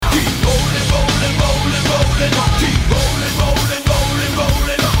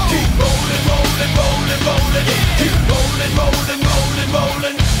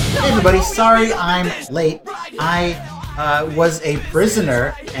everybody. Sorry I'm late. I was a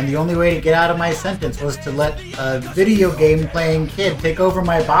prisoner, and the only way to get out of my sentence was to let a video game playing kid take over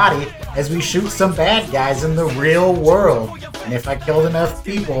my body as we shoot some bad guys in the real world. And if I killed enough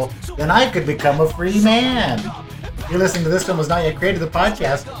people, then I could become a free man. You're listening to This Film Was Not Yet Created, the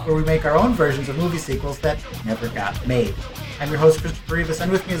podcast where we make our own versions of movie sequels that never got made. I'm your host, Christopher Rivas,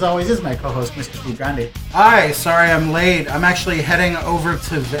 and with me as always is my co-host, Mr. Steve Grande. Hi, sorry I'm late. I'm actually heading over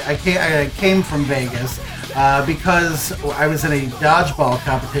to... I came from Vegas because I was in a dodgeball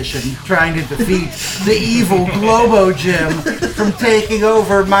competition trying to defeat the evil Globo Gym from taking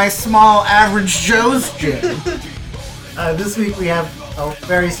over my small average Joe's gym. This week we have a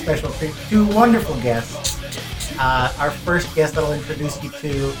very special treat, two wonderful guests. Our first guest that I'll introduce you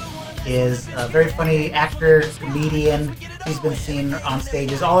to is a very funny actor, comedian. He's been seen on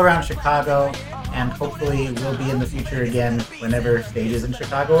stages all around Chicago, and hopefully will be in the future again whenever stages in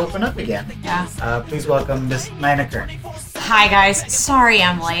Chicago open up again. Yeah. Please welcome Miss Nina Kern. Hi guys, sorry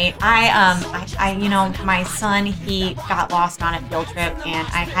I'm late. I my son, he got lost on a field trip, and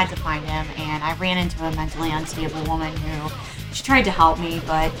I had to find him, and I ran into a mentally unstable woman who. She tried to help me,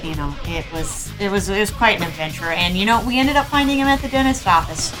 but it was quite an adventure. And we ended up finding him at the dentist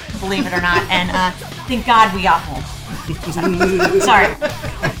office, believe it or not. And thank God we got home. Sorry.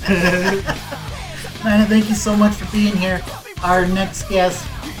 Nina, thank you so much for being here. Our next guest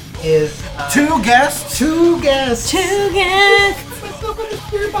is Two guests.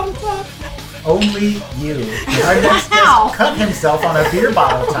 Only you. Our next guest cut himself on a beer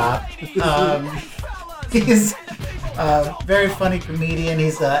bottle top. He's a very funny comedian.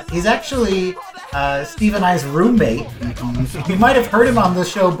 He's actually Steve and I's roommate. You might have heard him on the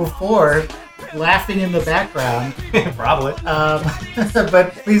show before, laughing in the background. Probably.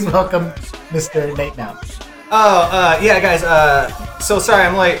 But please welcome Mr. Nate Now. Yeah, guys, so sorry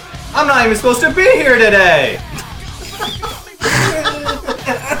I'm late. I'm not even supposed to be here today!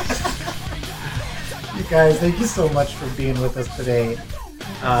 You guys, thank you so much for being with us today.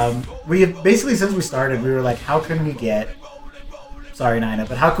 We have, basically, since we started, we were like, how can we get... Sorry, Nina,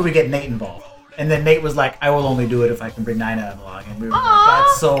 but how can we get Nate involved? And then Nate was like, I will only do it if I can bring Nina along. And we were like,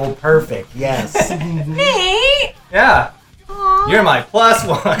 that's so perfect, yes. Nate! Yeah. Aww. You're my plus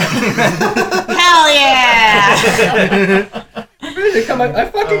one. Hell yeah! I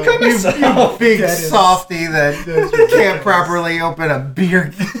fucking cut myself. You big softy that can't properly open a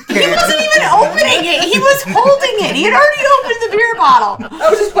beer can. He wasn't even opening it. He was holding it. He had already opened the beer bottle. I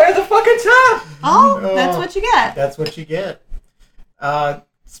was just playing the fucking top. Oh, that's what you get. That's what you get.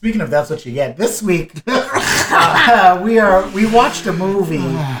 Speaking of that's what you get, this week we watched a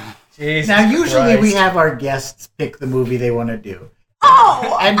movie. Jesus now, usually Christ. we have our guests pick the movie they want to do.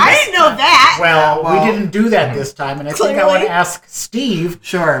 Oh, And I didn't know that. Well, we didn't do that this time, and I think I want to ask Steve.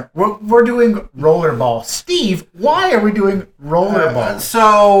 Sure. We're doing Rollerball. Steve, why are we doing Rollerball?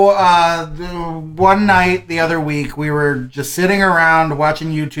 One night the other week, we were just sitting around watching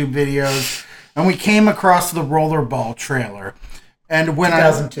YouTube videos, and we came across the Rollerball trailer. And when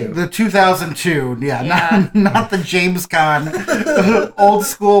 2002. The 2002, not the James Caan old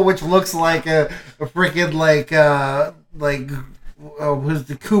school, which looks like a freaking was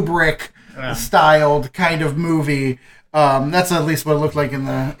the Kubrick styled kind of movie. That's at least what it looked like in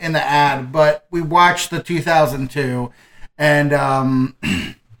the ad. But we watched the 2002, and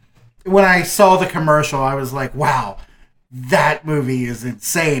when I saw the commercial, I was like, "Wow, that movie is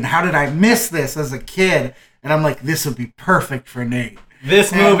insane! How did I miss this as a kid?" And I'm like, "This would be perfect for Nate."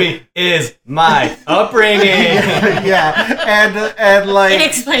 This movie is my upbringing. and like it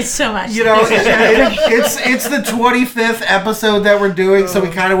explains so much. It's the 25th episode that we're doing, so we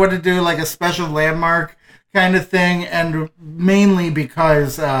kind of want to do like a special landmark kind of thing, and mainly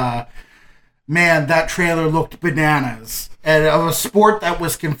because man, that trailer looked bananas. And of a sport that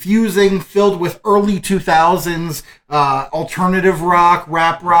was confusing, filled with early 2000s alternative rock,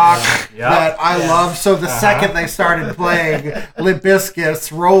 rap rock that I love. So the second they started playing Limp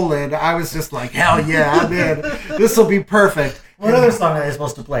Bizkit's Rollin', I was just like, hell yeah, I'm in. This will be perfect. What other song are they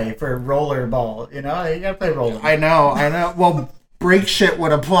supposed to play for Rollerball? You gotta play Roller. I know. Well, break shit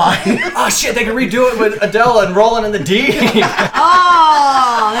would apply. Oh shit, they can redo it with Adele and Rolling in the Deep.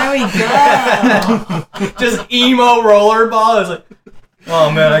 Oh, there we go. Just emo rollerball. It's like,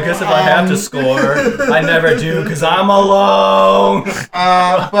 oh man, I guess if I have to score, I never do because I'm alone.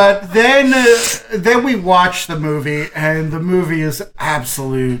 But then we watched the movie, and the movie is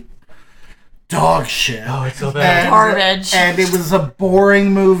absolute dog shit. Oh, it's so bad. Garbage. And it was a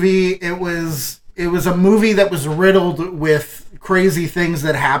boring movie. It was a movie that was riddled with crazy things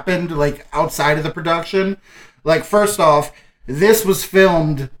that happened, like, outside of the production. Like, first off, this was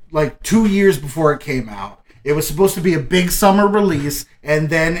filmed like 2 years before it came out. It was supposed to be a big summer release, and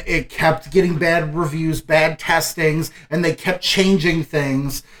then it kept getting bad reviews, bad testings, and they kept changing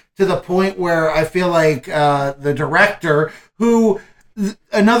things to the point where I feel like the director, who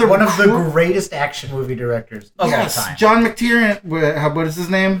one of the greatest action movie directors of all time, John McTiernan. What is his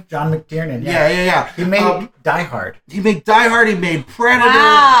name? John McTiernan. Yeah. He made Die Hard. He made Die Hard. He made Predator.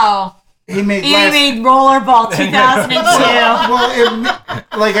 Wow. He made Rollerball 2002. Well,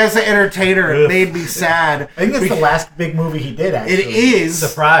 like as an entertainer, it made me sad. I think it's the last big movie he did. Actually, It is.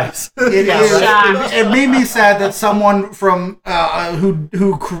 Surprise. It is. It made me sad that someone from who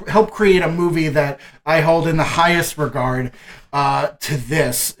helped create a movie that I hold in the highest regard to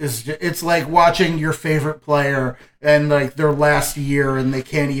this it's like watching your favorite player and like their last year and they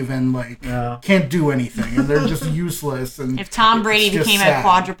can't even can't do anything and they're just useless. And if Tom Brady became a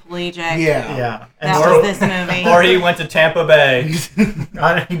quadriplegic, yeah, that was this movie. Or he went to Tampa Bay.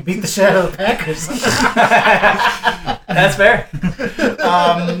 He beat the shit out of the Packers. That's fair.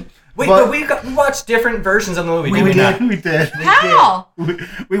 But we watched different versions of the movie. We did. How?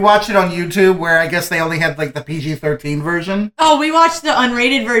 We watched it on YouTube where I guess they only had like the PG-13 version. Oh, we watched the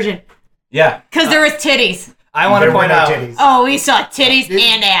unrated version. Yeah. Because there was titties. I want to point out. Titties. Oh, we saw titties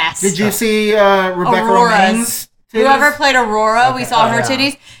and ass. Did you see Rebecca Aurora's. Romaine's titties? Whoever played Aurora, we saw her yeah.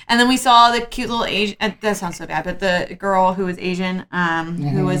 titties. And then we saw the cute little Asian, that sounds so bad, but the girl who was Asian,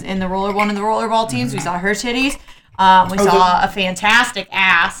 who was in one of the rollerball teams, we saw her titties. We saw a fantastic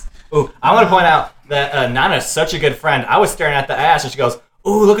ass. Ooh, I want to point out that Nana's such a good friend. I was staring at the ass, and she goes,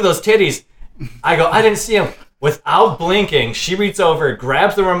 "Ooh, look at those titties." I go, "I didn't see them." Without blinking, she reaches over,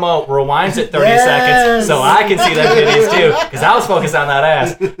 grabs the remote, rewinds it 30 seconds so I can see them titties too, because I was focused on that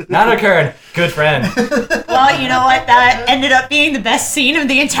ass. Nana Kern, good friend. Well, you know what? That ended up being the best scene of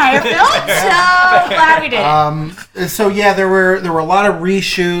the entire film, so glad we did it. So yeah, there were a lot of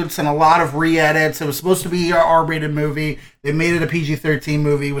reshoots and a lot of re-edits. It was supposed to be an R-rated movie. They made it a PG-13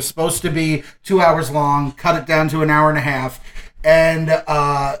 movie. It was supposed to be 2 hours long, cut it down to an hour and a half. And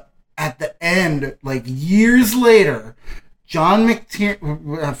at the end, like years later, John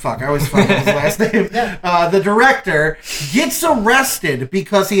McTiernan, I always forget his last name, the director, gets arrested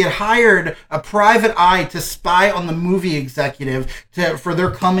because he had hired a private eye to spy on the movie executive for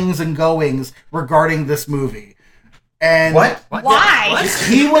their comings and goings regarding this movie. And What? Why?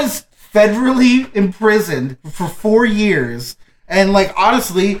 he was federally imprisoned for 4 years. And like,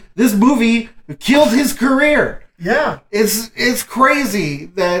 honestly, this movie killed his career. Yeah. It's crazy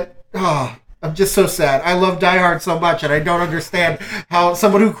that... Oh, I'm just so sad. I love Die Hard so much, and I don't understand how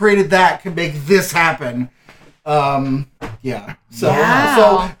someone who created that can make this happen. Yeah. So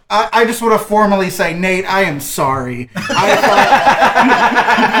I just want to formally say, Nate, I am sorry.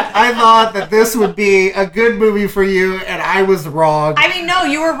 I thought that this would be a good movie for you, and I was wrong. I mean, no,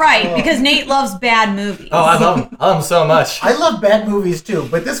 you were right, because Nate loves bad movies. Oh, I love them so much. I love bad movies too,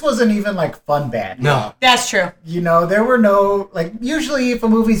 but this wasn't even like fun bad. No. That's true. You know, there were no, like, usually if a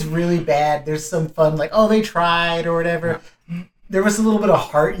movie's really bad, there's some fun, like, oh, they tried or whatever. There was a little bit of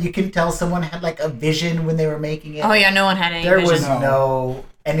heart. You can tell someone had like a vision when they were making it. Oh, yeah, no one had any There vision. was no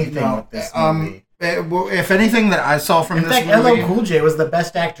anything with this movie. If anything that I saw from In this fact, movie... LL Cool J was the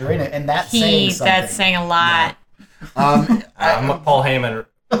best actor in it, and that's saying something. That's saying a lot. Paul Heyman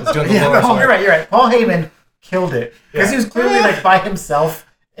is doing the Yeah, Lord's no, work. you're right. Paul Heyman killed it because he was clearly like by himself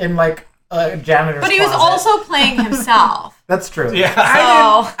in like a janitor's But he was closet. also playing himself. That's true. Yeah.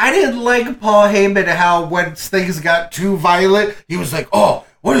 I didn't like Paul Heyman how when things got too violent, he was like, "Oh,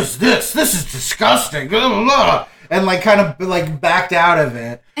 what is this? This is disgusting," blah, blah, blah, and like kind of like backed out of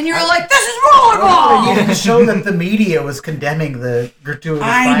it. And you were like, this is rollerball! You didn't show that the media was condemning the gratuitous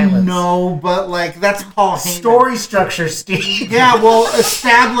I violence. know, but like that's Paul Heyman. Story structure, Steve. Yeah, well,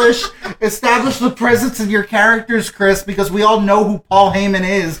 establish the presence of your characters, Chris, because we all know who Paul Heyman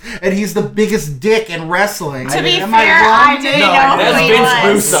is, and he's the biggest dick in wrestling. To be Am fair, I I didn't No, know that's who he Vince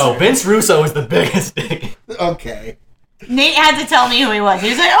was. Russo. Vince Russo is the biggest dick. Okay. Nate had to tell me who he was. He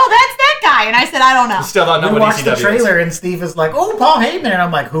was like, oh, that's that guy. And I said, I don't know. Still don't know We what watched the ECW is. trailer and Steve is like, "Oh, Paul Heyman," and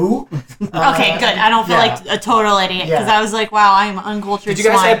I'm like, "Who?" Okay, good. I don't feel like a total idiot because Yeah. I was like, wow, I'm uncultured Did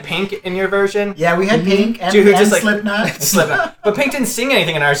you guys swine. have Pink in your version? Yeah, we had Pink and, Dude, who and just, like- Slipknot. Slipknot. But Pink didn't sing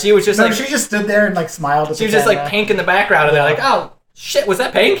anything in ours. She was just No, like she just stood there and like smiled at she the was just like camera. Pink in the background, and they're like, "Oh shit, was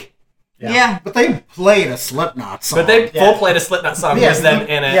that Pink?" Yeah. But they played a Slipknot song. But they Yeah. full played a Slipknot song Yeah, with them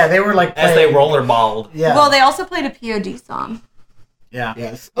in it. Yeah, they were like as they playing- rollerballed. Yeah. Well, they also played a POD song. yeah.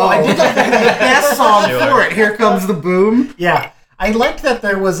 Yes. Oh, I did the best song for it. Here Comes the Boom. Yeah. I liked that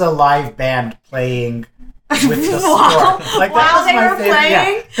there was a live band playing with the While- score. Like, while that was they my were favorite.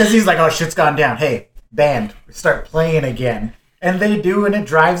 playing? Because he's like, "Oh, shit's gone down. Hey, band, start playing again." and they do, and it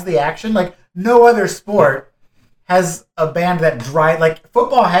drives the action. Like no other sport has a band that drive. Like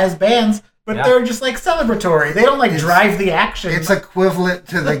football has bands, but they're just like celebratory. They don't like drive the action. It's equivalent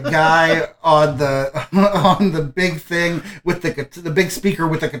to the guy on the big thing with the big speaker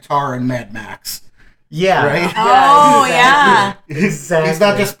with the guitar in Mad Max. Yeah. Right? Oh, yeah. Exactly. He's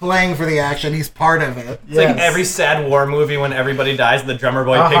not just playing for the action, he's part of it. It's like every sad war movie when everybody dies, the drummer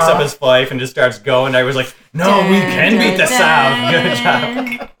boy picks up his fife and just starts going. I was like, no, we can beat the South. Good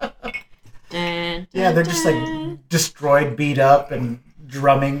job. Yeah, they're just like destroyed, beat up, and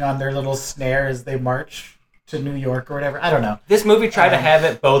drumming on their little snare as they march to New York or whatever. I don't know. This movie tried to have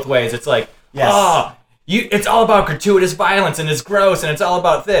it both ways. It's like, it's all about gratuitous violence and it's gross and it's all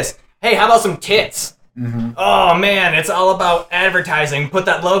about this. Hey, how about some tits? Mm-hmm. Oh man, it's all about advertising. Put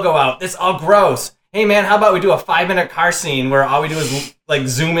that logo out. It's all gross. Hey man, how about we do a 5-minute car scene where all we do is like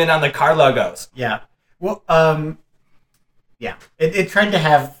zoom in on the car logos? Yeah. Well, yeah. It tried to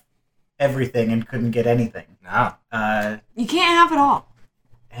have everything and couldn't get anything. No. You can't have it all.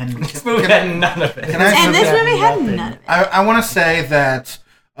 And This movie had none of it. And this movie had none of it. I want to say that,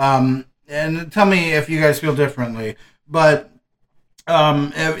 and tell me if you guys feel differently, but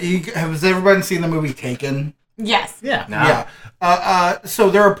has everybody seen the movie Taken? Yes. Yeah. No. Yeah. So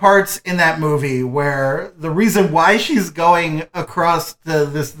there are parts in that movie where the reason why she's going across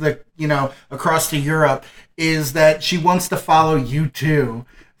across to Europe is that she wants to follow U2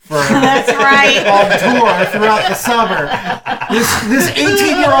 for That's right. on tour throughout the summer. This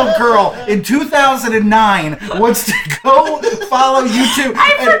 18-year-old girl in 2009 wants to go follow U2.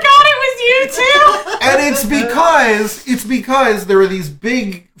 I forgot it was you too. And it's because there are these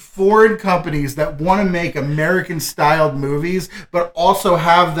big foreign companies that want to make American-styled movies, but also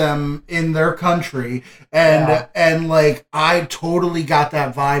have them in their country. And like, I totally got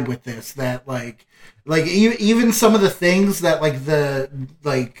that vibe with this. That like even some of the things that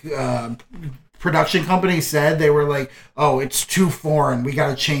production company said, they were like, "Oh, it's too foreign. We got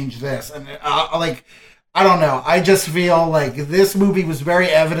to change this." And I don't know. I just feel like this movie was very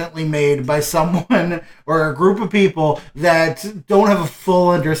evidently made by someone or a group of people that don't have a full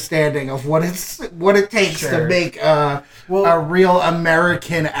understanding of what it takes to make a real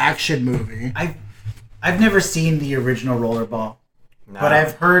American action movie. I've never seen the original Rollerball, but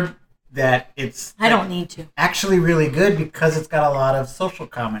I've heard that it's I don't need to. actually really good because it's got a lot of social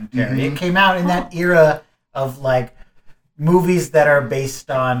commentary. Mm-hmm. It came out in that era of like movies that are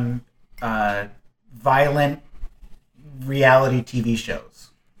based on violent reality TV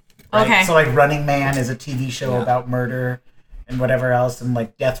shows. Right? Okay. So like Running Man is a TV show about murder and whatever else, and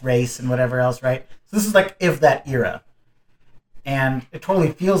like Death Race and whatever else, right? So this is like of that era. And it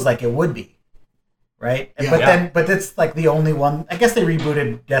totally feels like it would be. Right? Yeah. But it's like the only one. I guess they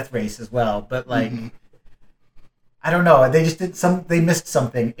rebooted Death Race as well, but like I don't know. They just they missed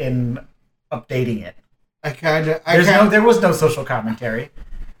something in updating it. There was no social commentary.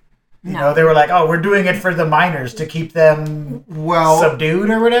 You know, they were like, "Oh, we're doing it for the minors to keep them subdued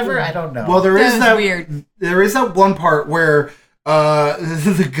or whatever." I don't know. Well, there is that weird. There is that one part where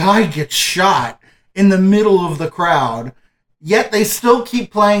the guy gets shot in the middle of the crowd. Yet they still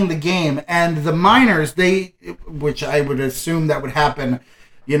keep playing the game, and the miners, which I would assume that would happen,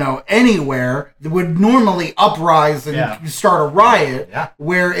 anywhere, would normally uprise and start a riot. Yeah.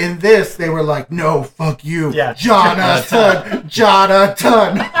 Where in this, they were like, "No, fuck you, Jonathan,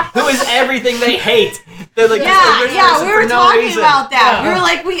 Jonathan." Who is everything they hate? They're like, we were talking about that. Yeah. We were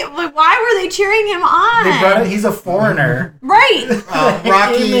like, why were they cheering him on? They brought it. He's a foreigner, right?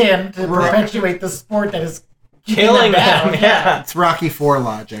 Rocky in to perpetuate the sport that is killing them. Yeah, it's Rocky IV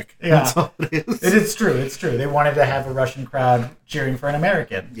logic. Yeah, that's all it is. It's true. It's true. They wanted to have a Russian crowd cheering for an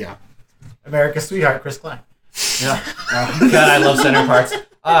American. Yeah, America's sweetheart, Chris Klein. Yeah. God, I love center parts.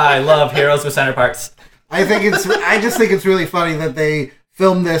 I love heroes with center parts. I just think it's really funny that they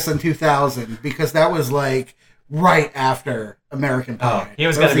filmed this in 2000 because that was like right after American Pie. Oh, he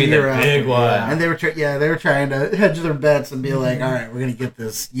was going to be the big one. And they were trying to hedge their bets and be like, all right, we're going to get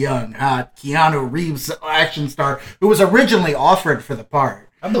this young, hot Keanu Reeves action star who was originally offered for the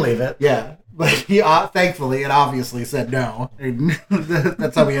part. I believe it. Yeah. But he thankfully and obviously said no. And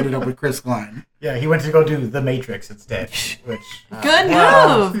that's how we ended up with Chris Klein. Yeah, he went to go do The Matrix instead. Which good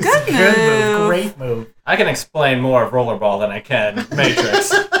move. Good move. Great move. I can explain more of Rollerball than I can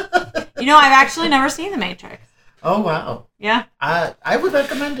Matrix. I've actually never seen The Matrix. Oh wow! Yeah, I would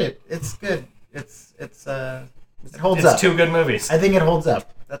recommend it. It's good. It holds up. It's two good movies. I think it holds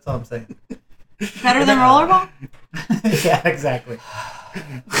up. That's all I'm saying. Better than Rollerball? Yeah, exactly.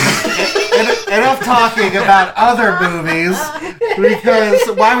 Enough talking about other movies. Because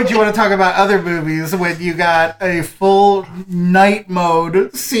why would you want to talk about other movies when you got a full night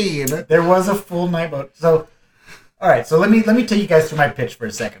mode scene? There was a full night mode. So, all right. So let me take you guys through my pitch for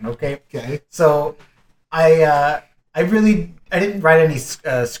a second, okay? Okay. So, I didn't write any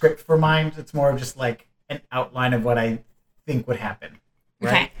script for mine. It's more of just like an outline of what I think would happen.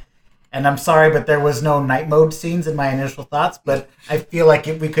 Right? Okay. And I'm sorry, but there was no night mode scenes in my initial thoughts. But I feel like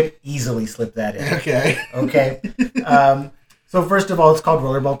we could easily slip that in. Okay. Okay. So first of all, it's called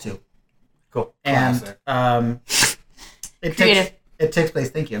Rollerball 2. Cool. And it Creative. takes place.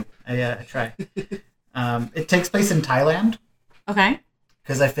 Thank you. I try. It takes place in Thailand Okay.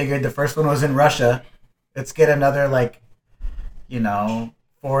 because I figured the first one was in Russia. Let's get another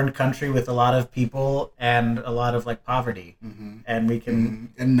foreign country with a lot of people and a lot of poverty, and we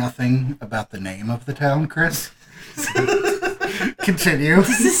can. And nothing about the name of the town, Chris. Continue.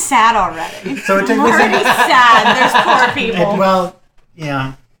 This is sad already. So it takes I'm place already in. sad. There's poor people.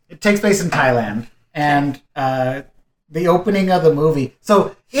 It takes place in Thailand, and the opening of the movie.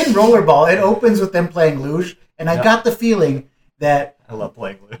 So in Rollerball, it opens with them playing luge, and I got the feeling that I love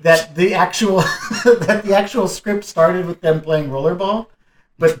playing luge. that the actual script started with them playing Rollerball,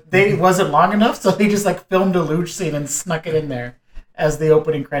 but it wasn't long enough, so they just filmed a luge scene and snuck it in there as the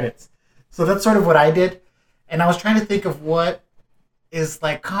opening credits. So that's sort of what I did, and I was trying to think of what is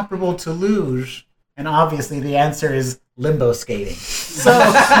comparable to luge, and obviously the answer is limbo skating. So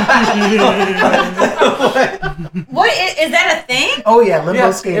What is that a thing? oh yeah,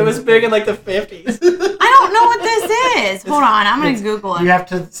 limbo skating. It was big in the 50s. I don't know what this is. Hold on, I'm gonna Google You it. have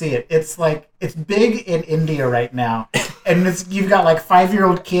to see it. It's it's big in India right now, and you've got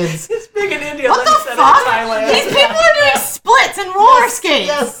 5-year-old kids. It's big in India. What let me the send it fuck? to Thailand. These people are doing splits and roller skates.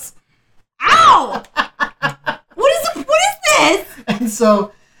 Yes. Ow! What is this? And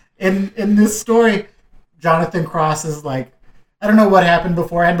so, in this story, Jonathan Cross is I don't know what happened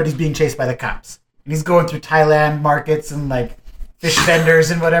beforehand, but he's being chased by the cops, and he's going through Thailand markets and fish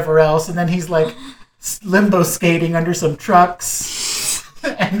vendors and whatever else, and then he's limbo skating under some trucks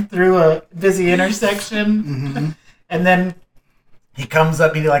and through a busy intersection, and then he comes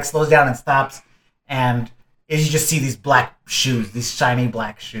up and he slows down and stops, and you just see these black shoes, these shiny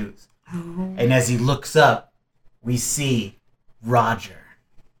black shoes, and as he looks up, we see Roger.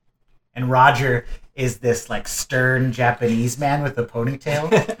 And Roger is this stern Japanese man with a ponytail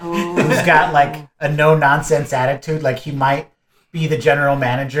who's got a no-nonsense attitude. He might be the general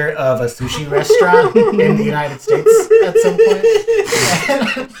manager of a sushi restaurant in the United States at some point.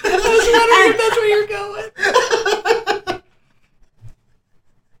 That's where you're going.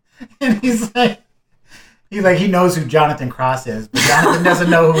 And he knows who Jonathan Cross is, but Jonathan doesn't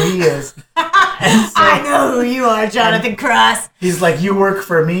know who he is. And so I know who you are, Jonathan Cross. he's you work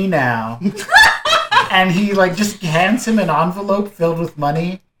for me now. And he just hands him an envelope filled with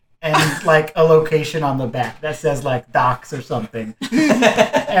money and a location on the back that says Docs or something.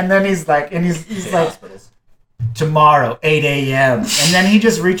 And then he's Hospitals. tomorrow 8 a.m. And then he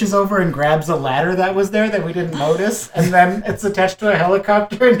just reaches over and grabs a ladder that was there that we didn't notice, and then it's attached to a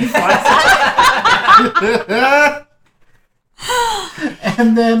helicopter and he flies it.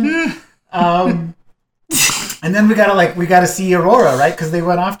 And then we gotta see Aurora, right? Because they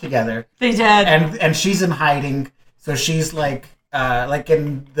went off together. They did. And she's in hiding, so she's in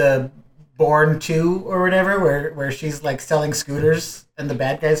the Born 2 or whatever, where she's selling scooters and the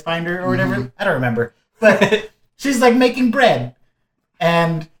bad guys find her or whatever. I don't remember, but she's making bread,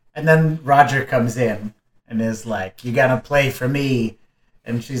 and then Roger comes in and is you gotta play for me,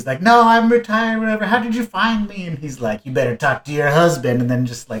 and she's no, I'm retired, whatever. How did you find me? And he's you better talk to your husband, and then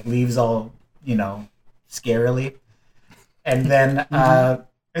just leaves all scarily, and then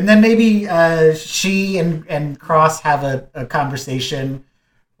maybe she and Cross have a conversation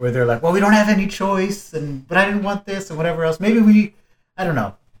where they're well, we don't have any choice, but I didn't want this and whatever else. Maybe I don't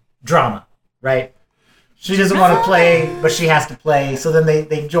know, drama, right? She doesn't want to play, but she has to play. So then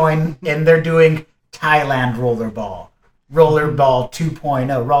they join, and they're doing Thailand Rollerball 2.0,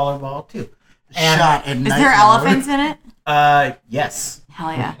 Rollerball 2. And, Shot at Is night there mode. elephants in it? yes,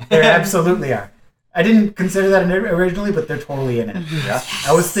 Hell yeah. there absolutely are. I didn't consider that originally, but they're totally in it. Yeah.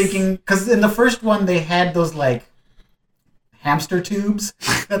 I was thinking, because in the first one they had those hamster tubes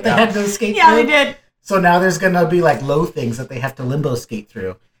that they had to skate Yeah, through. they did. So now there's gonna be low things that they have to limbo skate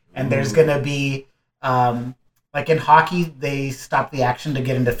through, and there's gonna be in hockey they stop the action to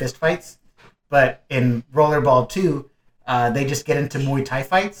get into fist fights, but in Rollerball 2 they just get into Muay Thai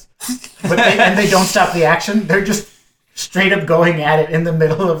fights, but they don't stop the action. They're just straight up going at it in the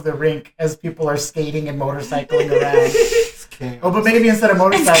middle of the rink as people are skating and motorcycling around. Oh, but maybe instead of It's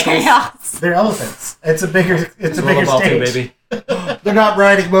motorcycles, chaos. they're elephants. It's a bigger Rollerball stage. 2, baby. They're not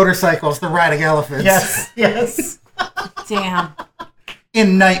riding motorcycles, they're riding elephants. Yes. Damn.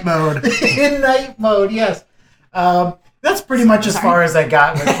 In night mode. In night mode, yes. That's pretty much as far as I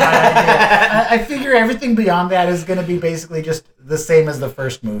got with my idea. I figure everything beyond that is going to be basically just the same as the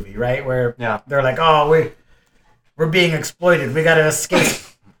first movie, right? Where they're like, oh, we're being exploited. We got to escape.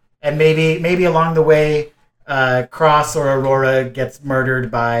 And maybe along the way, Cross or Aurora gets murdered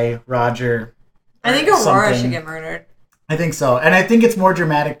by Roger. I think Aurora something. should get murdered. I think so. And I think it's more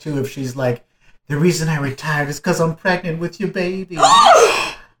dramatic, too, if she's like, the reason I retired is because I'm pregnant with your baby.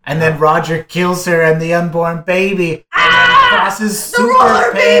 And then Roger kills her and the unborn baby. And then Cross is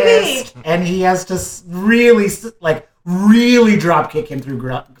super pissed. And he has to really drop kick him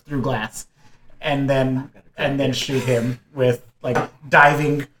through glass. And then shoot him with, like,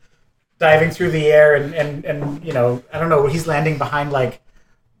 diving through the air and you know, I don't know, he's landing behind, like,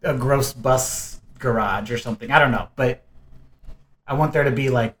 a gross bus garage or something. I don't know, but I want there to be,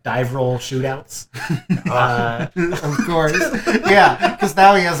 like, dive roll shootouts. Of course. Yeah, because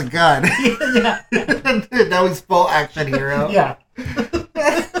now he has a gun. Yeah. Now he's full action hero. Yeah.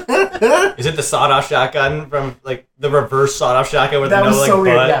 Is it the sawed-off shotgun from, like, the reverse sawed-off shotgun with That no, was like, so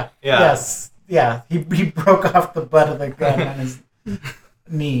weird, butt? yeah. Yeah. Yes. Yeah. He broke off the butt of the gun on his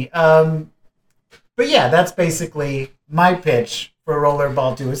knee. But yeah, that's basically my pitch for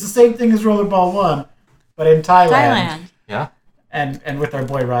Rollerball 2. It's the same thing as Rollerball 1, but in Thailand. Yeah. And with our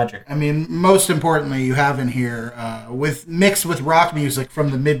boy Roger. I mean, most importantly, you have in here mixed with rock music from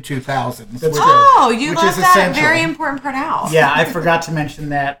the mid 2000s. That's Oh, you Which left is that essential. very important part out. Yeah, I forgot to mention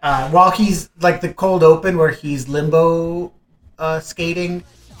that. While he's, like, the cold open where he's limbo skating,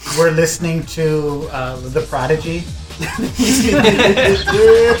 we're listening to The Prodigy.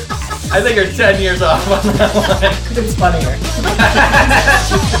 I think you're 10 years off on that one. It's funnier.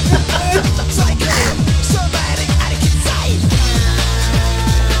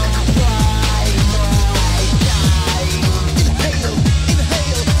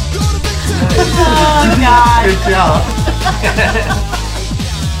 Oh, God. Good job.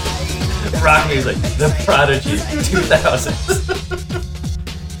 Rock music, The Prodigy, 2000s.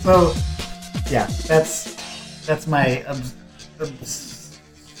 So, yeah, that's my obscure.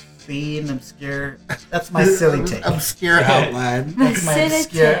 That's my silly take. Obscure outline. That's my Silly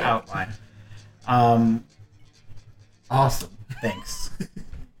obscure take. outline. Awesome. Thanks.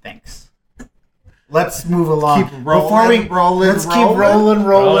 Let's move along. Keep rolling, let's keep rolling.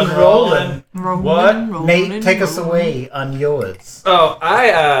 Rolling. What? Nate, take us away on yours. Oh,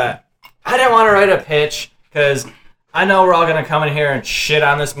 I didn't want to write a pitch because I know we're all gonna come in here and shit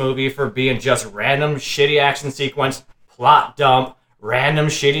on this movie for being just random shitty action sequence, plot dump, random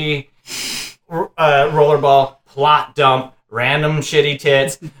shitty rollerball, plot dump, random shitty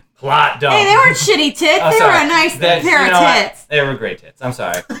tits, plot dump. Hey, they weren't shitty tits. Oh, They sorry. were a nice That- pair you of know what? tits. They were great tits. I'm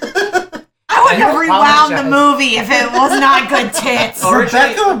sorry. I wouldn't have rewound the apologize. movie if it was not good tits.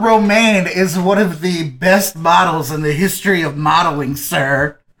 Rebecca Romaine is one of the best models in the history of modeling,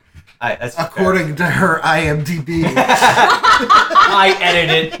 sir. That's fair. According to her IMDb. I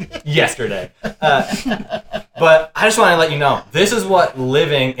edited it yesterday. But I just want to let you know, this is what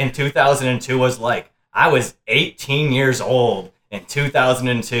living in 2002 was like. I was 18 years old in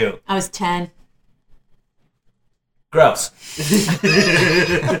 2002. I was 10. Gross.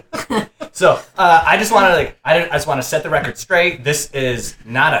 So, I just want to I just want to set the record straight. This is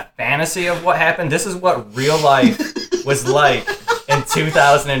not a fantasy of what happened. This is what real life was like in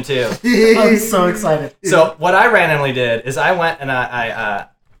 2002. I'm so excited. So what I randomly did is I went and I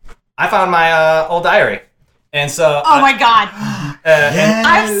found my old diary, and so Oh my God. Yes.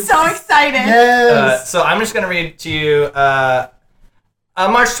 I'm so excited. Yes. so I'm just gonna read to you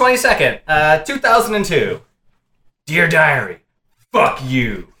March 22nd, 2002. Dear diary, fuck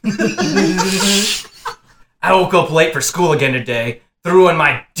you. I woke up late for school again today, threw on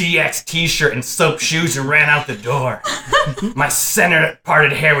my DX t-shirt and soap shoes and ran out the door. My center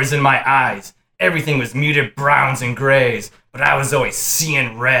parted hair was in my eyes. Everything was muted browns and grays, but I was always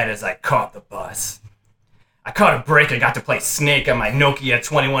seeing red as I caught the bus. I caught a break and got to play Snake on my Nokia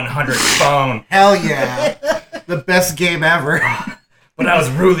 2100 phone, Hell yeah. The best game ever. but I was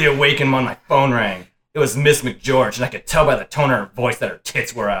rudely awakened when my phone rang. It was Miss McGeorge, and I could tell by the tone of her voice that her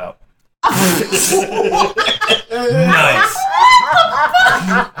tits were out. Nice.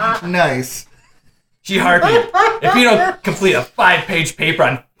 Nice. She harped, if you don't complete a 5-page paper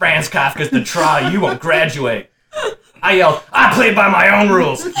on Franz Kafka's The Trial, you won't graduate. I yelled, I played by my own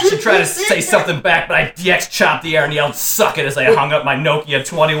rules. She tried to say something back, but I DX chopped the air and yelled, suck it, as I hung up my Nokia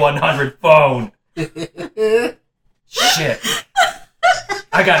 2100 phone. Shit.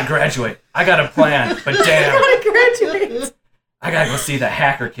 I gotta graduate. I got a plan, but damn. Graduate. I gotta go see the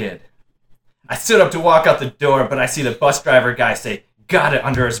hacker kid. I stood up to walk out the door, but I see the bus driver guy say, got it,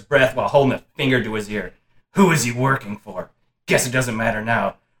 under his breath while holding a finger to his ear. Who is he working for? Guess it doesn't matter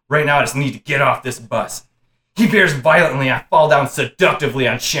now. Right now I just need to get off this bus. He veers violently. I fall down seductively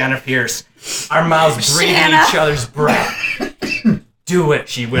on Shanna Pierce. Our mouths breathing each other's breath. Do it,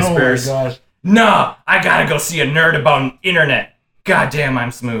 she whispers. Oh my gosh. No, I gotta go see a nerd about an internet. Goddamn,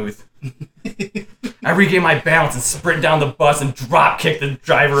 I'm smooth. I regain my balance and sprint down the bus and drop kick the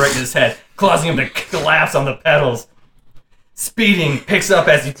driver right in his head, causing him to collapse on the pedals. Speeding picks up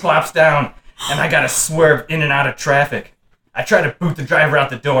as he plops down, and I gotta swerve in and out of traffic. I try to boot the driver out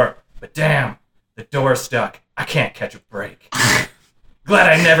the door, but damn, the door's stuck. I can't catch a break.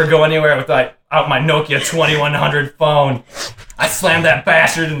 Glad I never go anywhere without my Nokia 2100 phone. I slam that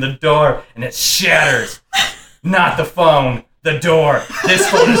bastard in the door, and it shatters. Not the phone, the door. This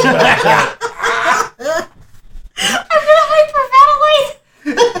phone is back. I'm gonna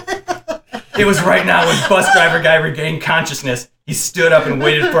hyperventilate. It was right now when bus driver guy regained consciousness. He stood up and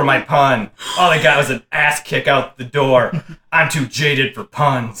waited for my pun. All I got was an ass kick out the door. I'm too jaded for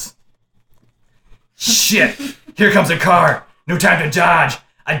puns. Shit, here comes a car. No time to dodge.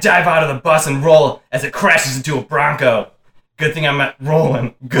 I dive out of the bus and roll as it crashes into a Bronco. Good thing I'm at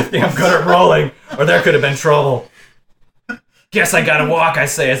rolling. Good thing I'm good at rolling, or there could have been trouble. Guess I gotta walk, I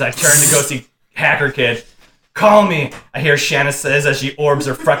say as I turn to go see Hacker Kid. Call me, I hear Shanna says as she orbs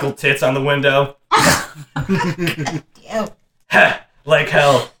her freckled tits on the window. Heh, like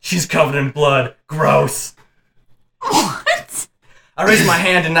hell, she's covered in blood. Gross. What? I raise my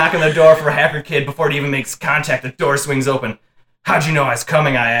hand and knock on the door for Hacker Kid before it even makes contact. The door swings open. How'd you know I was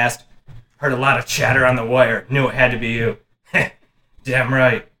coming, I asked. Heard a lot of chatter on the wire. Knew it had to be you. Damn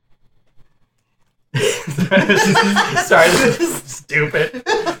right. Sorry, this is stupid.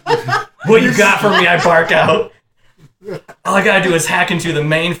 What you got for me, I bark out. All I gotta do is hack into the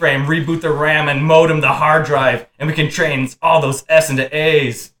mainframe, reboot the RAM, and modem the hard drive, and we can change all those S into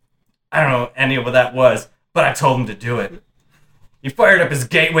A's. I don't know any of what that was, but I told him to do it. He fired up his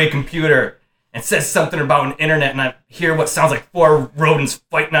gateway computer and says something about an internet, and I hear what sounds like 4 rodents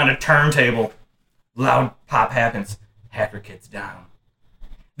fighting on a turntable. Loud pop happens. Hacker Kid's down.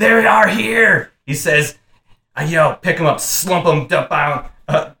 They are here, he says. I yell, pick him up, slump him down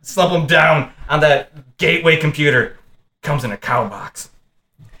on that gateway computer. Comes in a cow box.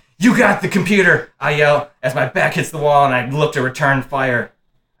 You got the computer, I yell as my back hits the wall and I look to return fire.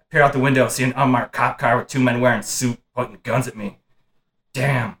 I peer out the window, see an unmarked cop car with 2 men wearing suits pointing guns at me.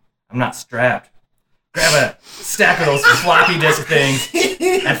 Damn, I'm not strapped. Grab a stack of those floppy disk things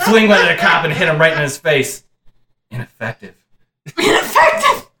and fling one at a cop and hit him right in his face. Ineffective.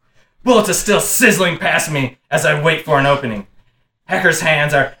 Ineffective! Bullets are still sizzling past me as I wait for an opening. Hacker's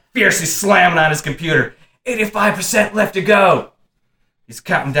hands are fiercely slamming on his computer. 85% left to go. He's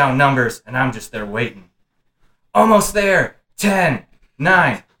counting down numbers, and I'm just there waiting. Almost there. 10,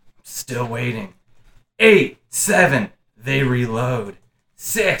 9, I'm still waiting. 8, 7, they reload.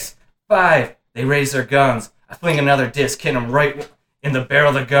 6, 5, they raise their guns. I fling another disc, hit him right in the barrel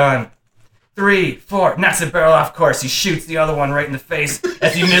of the gun. 3, 4, knocks the barrel off course. He shoots the other one right in the face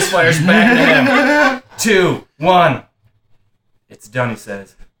as he misfires back at him. 2, 1. It's done, he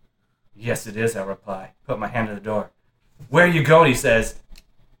says. Yes, it is, I reply. Put my hand to the door. Where are you going, he says.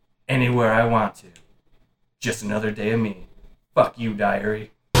 Anywhere I want to. Just another day of me. Fuck you,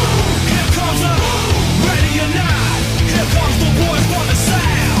 diary. Here comes the ready or not. Here comes the boys for the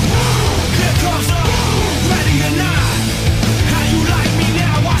sound. Here comes the ready or not. How you like me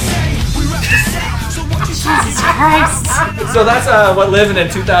now? I say we rep the sound. So what you Jesus Christ. So that's what living in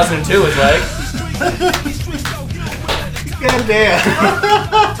 2002 is like. God damn.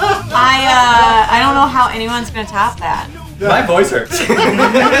 I don't know how anyone's gonna top that. My voice hurts.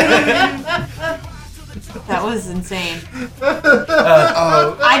 That was insane.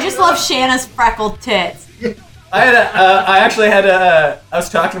 I just love Shanna's freckled tits. I was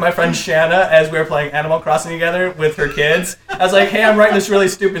talking to my friend Shanna as we were playing Animal Crossing together with her kids. I was like, hey, I'm writing this really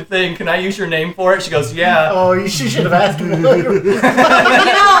stupid thing. Can I use your name for it? She goes, yeah. Oh, you should have asked him. You know,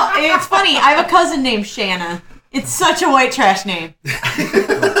 it's funny. I have a cousin named Shanna. It's such a white trash name.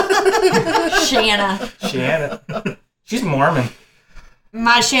 Shanna. Shanna. She's Mormon.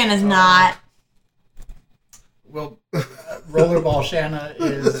 My Shanna's not. Well, Rollerball Shanna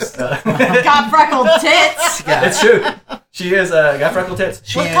is. Got freckled tits. It's true. She is got freckled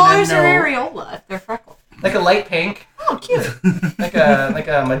tits. What color is her areola if they're freckled? Like a light pink. Oh, cute. Like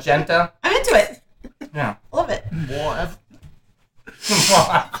a magenta. I'm into it. Yeah. Love it.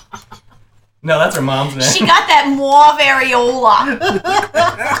 No, that's her mom's name. She got that mauve areola.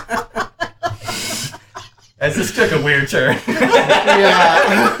 Guys, this took a weird turn. Yeah.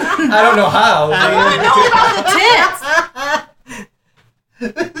 I don't know how. I know about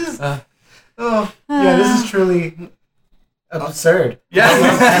the tits. Oh, yeah, this is truly absurd. Yeah. I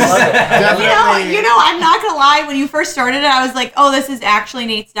love it. Definitely. You know, I'm not gonna lie. When you first started it, I was like, "Oh, this is actually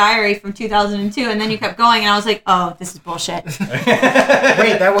Nate's diary from 2002," and then you kept going, and I was like, "Oh, this is bullshit." Wait,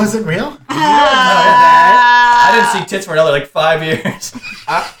 that wasn't real? I didn't see tits for another like 5 years.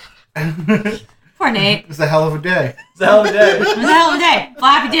 Poor Nate. It was a hell of a day. It's a hell of a day. It was a hell of a day.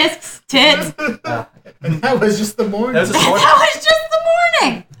 Floppy disks, tits. And that was just the morning. That was this morning. That was just the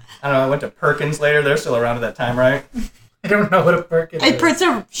morning. I don't know. I went to Perkins later. They're still around at that time, right? I don't know what a Perkins is. It's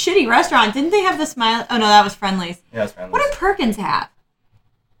a shitty restaurant. Didn't they have the smile? Oh no, that was Friendly's. Yeah, it's friendly. What did Perkins have?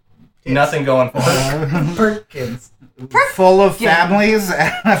 Nothing going for it. Perkins. Full of Yeah. families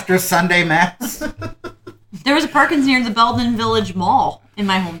after Sunday Mass. There was a Perkins near the Belden Village Mall in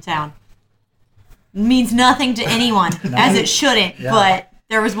my hometown. Means nothing to anyone, as it shouldn't. Yeah. But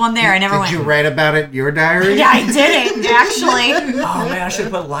there was one there. I never Did went. you write about it in your diary? Yeah, I didn't actually. Oh man, I should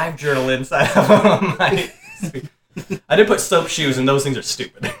have put live journal inside of my. I did put soap shoes, and those things are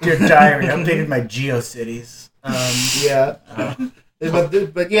stupid. Your diary. I updated my GeoCities. Yeah.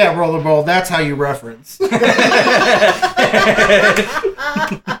 But yeah, Rollerball, that's how you reference.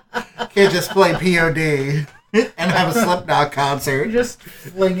 Can't just play POD and have a Slipknot concert. You're just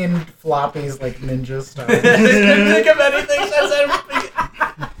flinging floppies like ninja style. Couldn't think of anything.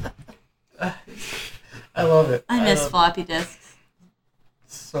 I love it. I miss floppy disks.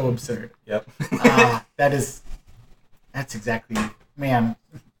 So absurd. Yep. That's exactly, man.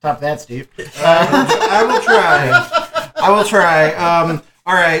 Top that, Steve. I will try.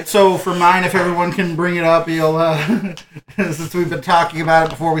 All right, so for mine, if everyone can bring it up, you'll since we've been talking about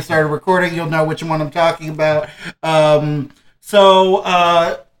it before we started recording, you'll know which one I'm talking about.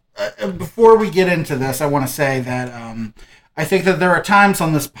 Before we get into this, I want to say that I think that there are times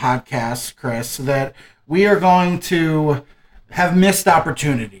on this podcast, Chris, that we are going to have missed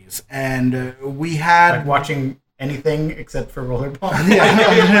opportunities, and we had Like watching anything except for rollerball.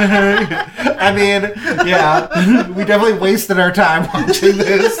 Yeah. I mean, yeah, we definitely wasted our time watching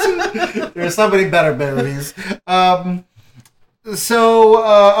this. There's so many better movies. A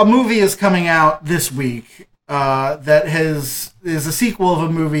movie is coming out this week that is a sequel of a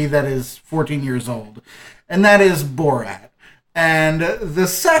movie that is 14 years old, and that is Borat. And the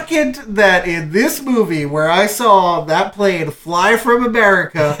second that in this movie where I saw that plane fly from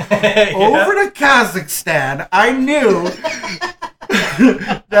America over to Kazakhstan, I knew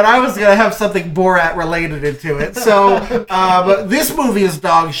that I was going to have something Borat related into it. So this movie is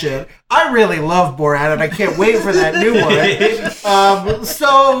dog shit. I really love Borat, and I can't wait for that new one.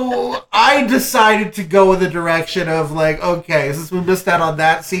 So I decided to go in the direction of like, okay, since we missed out on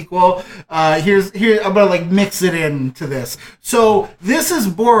that sequel, here I'm gonna like mix it into this. So this is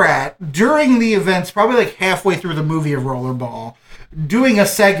Borat during the events, probably like halfway through the movie of Rollerball, doing a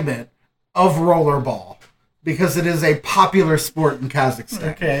segment of Rollerball. Because it is a popular sport in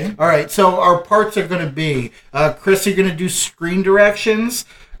Kazakhstan. Okay. All right, so our parts are going to be, Chris, you're going to do screen directions.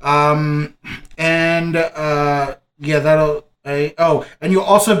 And you'll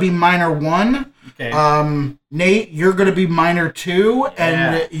also be minor 1. Okay. Nate, you're going to be minor 2,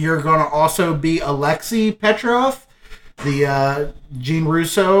 and Yeah. you're going to also be Alexei Petrov, the Gene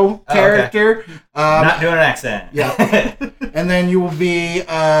Russo character. Not doing an accent. Yeah. And then you will be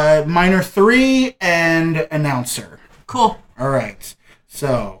minor 3 and announcer. Cool. All right.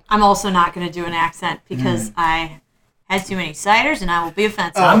 So I'm also not going to do an accent because I had too many ciders and I will be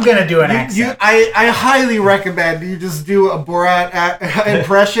offensive. I'm going to do an accent. I highly recommend you just do a Borat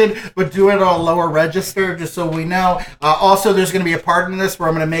impression, but do it on a lower register, just so we know. Also, there's going to be a part in this where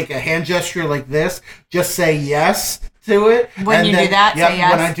I'm going to make a hand gesture like this. Just say yes to it. When and you then, do that, yep, say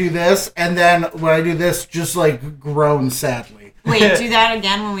yes. when I do this, and then when I do this, just like groan sadly. Wait, do that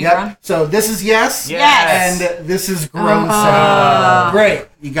again when we Yep. run? So this is yes. Yes. And this is grown sadly. Great.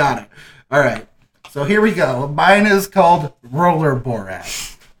 You got it. All right. So here we go. Mine is called Roller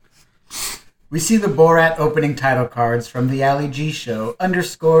Borat. We see the Borat opening title cards from the Ali G show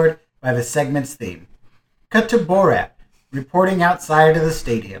underscored by the segment's theme. Cut to Borat, reporting outside of the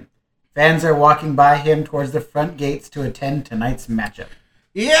stadium. Fans are walking by him towards the front gates to attend tonight's matchup.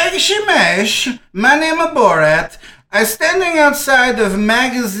 Yagshimesh, my name is Borat. I'm standing outside of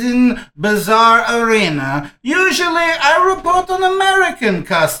Magazine Bazaar Arena. Usually I report on American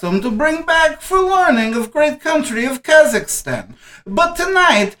custom to bring back for learning of great country of Kazakhstan. But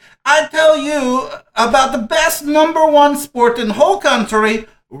tonight I tell you about the best #1 sport in whole country,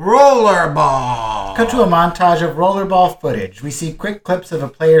 rollerball. Cut to a montage of rollerball footage. We see quick clips of a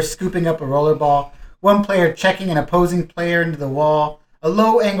player scooping up a rollerball, one player checking an opposing player into the wall, a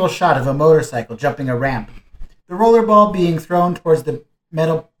low-angle shot of a motorcycle jumping a ramp, the rollerball being thrown towards the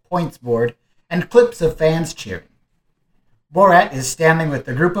metal points board, and clips of fans cheering. Borat is standing with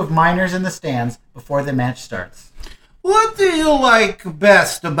a group of miners in the stands before the match starts. What do you like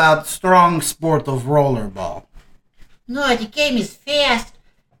best about strong sport of rollerball? No, the game is fast,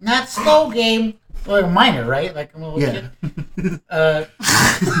 not slow game. Well, a miner, right? Like a little kid.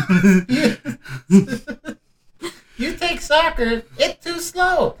 You take soccer, it's too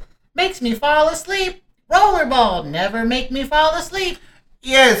slow. Makes me fall asleep. Rollerball never make me fall asleep.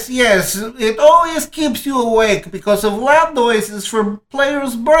 Yes, it always keeps you awake because of loud noises from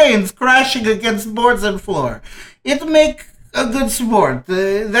players' brains crashing against boards and floor. It make a good sport.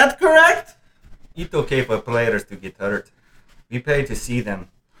 That correct? It's okay for players to get hurt. We pay to see them.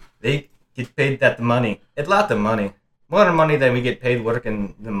 They get paid that money. It's a lot of money. More money than we get paid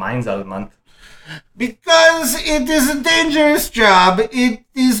working the mines all month. Because it is a dangerous job. It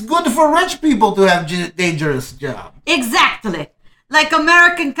is good for rich people to have dangerous job. Exactly. Like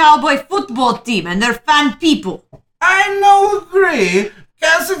American cowboy football team and their fan people. I no agree.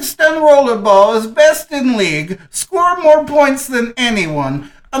 Kazakhstan rollerball is best in league, score more points than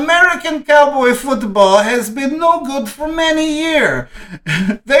anyone. American cowboy football has been no good for many years.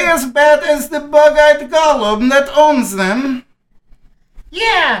 They as bad as the bug-eyed golem that owns them.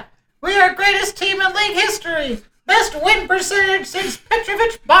 Yeah, we are greatest team in league history. Best win percentage since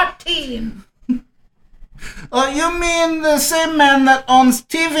Petrovich bought team. You mean the same man that owns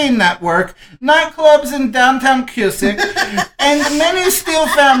TV network, nightclubs in downtown Cusick, and many steel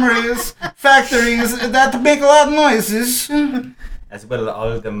factories that make a lot of noises? As well as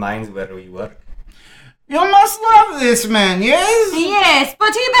all the mines where we work. You must love this man, yes? Yes,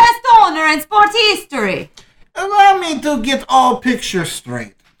 but he best owner in sport history. Allow me to get all pictures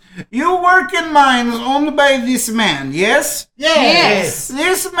straight. You work in mines owned by this man, yes? Yes.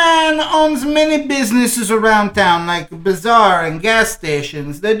 This man owns many businesses around town, like a bazaar and gas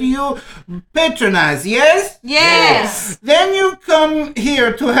stations that you patronize, yes? Yes. Then you come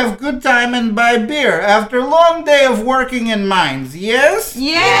here to have good time and buy beer after a long day of working in mines, yes?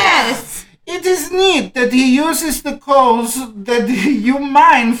 Yes. It is neat that he uses the coals that you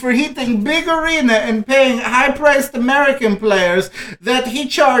mine for heating big arena and paying high-priced American players that he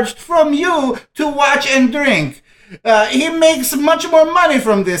charged from you to watch and drink. He makes much more money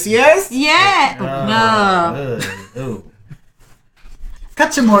from this, yes? Yeah. No.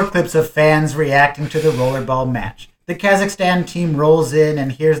 Cut to more clips of fans reacting to the rollerball match. The Kazakhstan team rolls in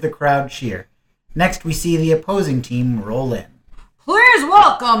and hears the crowd cheer. Next, we see the opposing team roll in. Please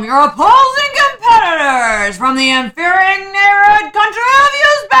welcome your opposing competitors from the inferior neighborhood country of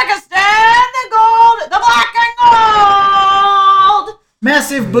Uzbekistan, the black and gold.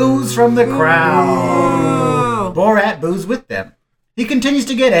 Massive boos from the crowd. Borat boos with them. He continues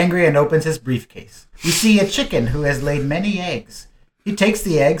to get angry and opens his briefcase. We see a chicken who has laid many eggs. He takes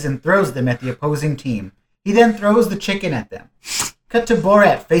the eggs and throws them at the opposing team. He then throws the chicken at them. Cut to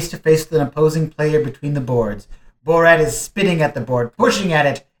Borat face to face with an opposing player between the boards. Borat is spitting at the board, pushing at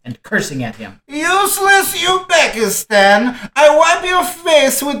it, and cursing at him. Useless Uzbekistan! I wipe your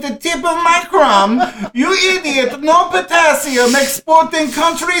face with the tip of my crumb! You idiot! No potassium exporting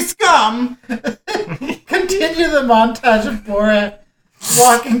country scum! Continue the montage of Borat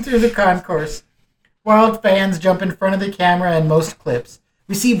walking through the concourse. Wild fans jump in front of the camera in most clips.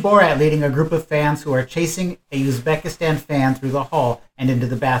 We see Borat leading a group of fans who are chasing a Uzbekistan fan through the hall and into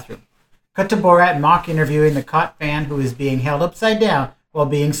the bathroom. Cut to Borat mock interviewing the caught fan who is being held upside down while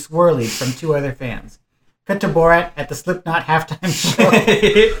being swirlied from two other fans. Cut to Borat at the Slipknot halftime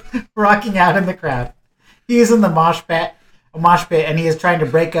show, rocking out in the crowd. He is in the mosh pit, and he is trying to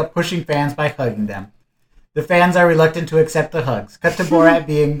break up pushing fans by hugging them. The fans are reluctant to accept the hugs. Cut to Borat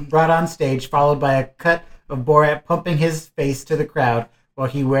being brought on stage, followed by a cut of Borat pumping his face to the crowd while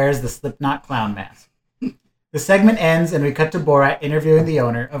he wears the Slipknot clown mask. The segment ends, and we cut to Borat interviewing the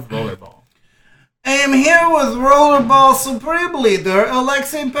owner of Rollerball. I am here with Rollerball Supreme Leader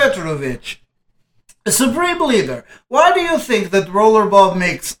Alexei Petrovich. Supreme Leader, why do you think that Rollerball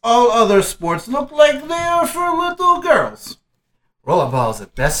makes all other sports look like they are for little girls? Rollerball is the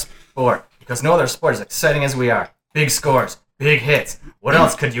best sport because no other sport is as exciting as we are. Big scores, big hits. What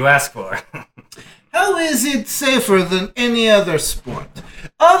else could you ask for? How is it safer than any other sport?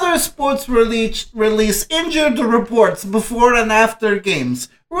 Other sports release injured reports before and after games.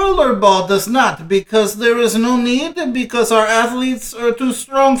 Rollerball does not, because there is no need, because our athletes are too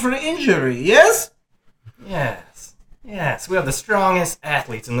strong for injury, yes? Yes, we have the strongest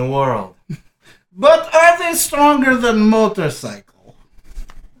athletes in the world. But are they stronger than motorcycle?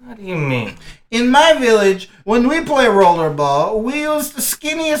 What do you mean? In my village, when we play rollerball, we use the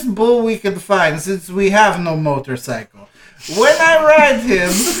skinniest bull we could find since we have no motorcycle. When I ride him,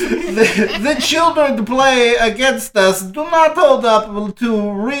 the children play against us do not hold up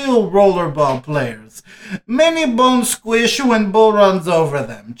to real rollerball players. Many bones squish when bull runs over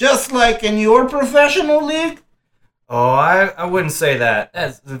them, just like in your professional league. Oh, I wouldn't say that.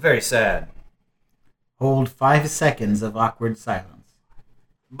 That's very sad. Hold 5 seconds of awkward silence.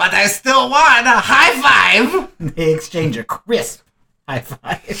 But I still want a high five! They exchange a crisp high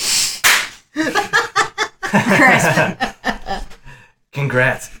five.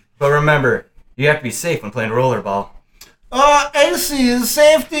 Congrats. But remember, you have to be safe when playing rollerball. AC,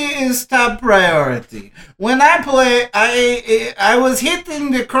 safety is top priority. When I play, I was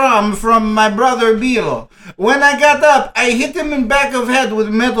hitting the crumb from my brother Bilo. When I got up, I hit him in back of head with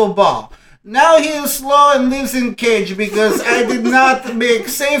metal ball. Now he is slow and lives in cage because I did not make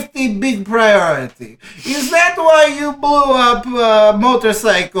safety big priority. Is that why you blew up a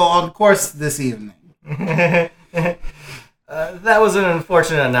motorcycle on course this evening? That was an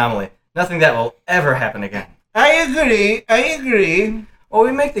unfortunate anomaly. Nothing that will ever happen again. I agree. Well,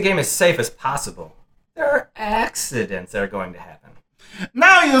 we make the game as safe as possible. There are accidents that are going to happen.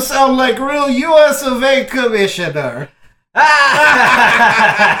 Now you sound like real US of A commissioner.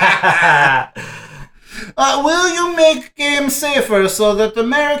 Will you make games safer so that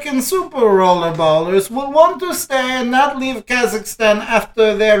American super rollerballers will want to stay and not leave Kazakhstan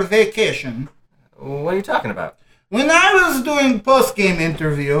after their vacation? What are you talking about? When I was doing post-game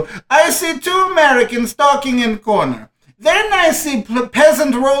interview, I see 2 Americans talking in corner. Then I see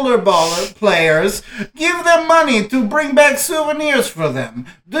peasant rollerball players give them money to bring back souvenirs for them.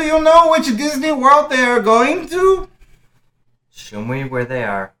 Do you know which Disney World they are going to? Show me where they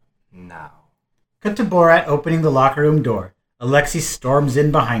are now. Cut to Borat opening the locker room door. Alexei storms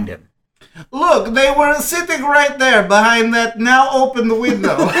in behind him. Look, they were sitting right there behind that now opened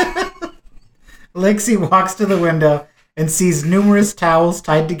window. Alexei walks to the window and sees numerous towels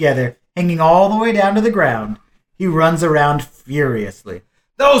tied together, hanging all the way down to the ground. He runs around furiously.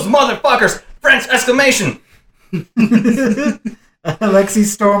 Those motherfuckers! French exclamation! Alexei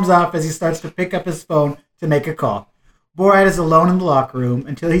storms off as he starts to pick up his phone to make a call. Borat is alone in the locker room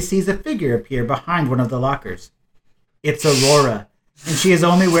until he sees a figure appear behind one of the lockers. It's Aurora, and she is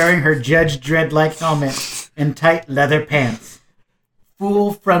only wearing her Judge Dredd-like helmet and tight leather pants.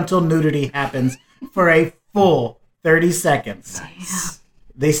 Full frontal nudity happens for a full 30 seconds. Nice.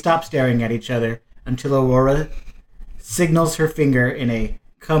 They stop staring at each other until Aurora signals her finger in a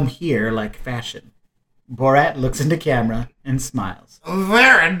come here-like fashion. Borat looks into camera and smiles.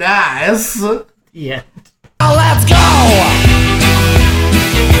 Very nice. Yeah. Let's go!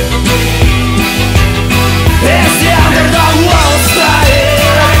 It's the underdog world style!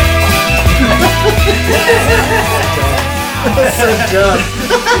 So dumb.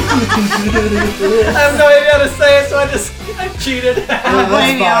 I have no idea how to say it, so I cheated. I don't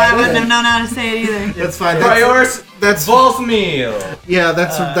blame you. I wouldn't have known how to say it either. That's fine. Priors That's Volsmeal. yeah.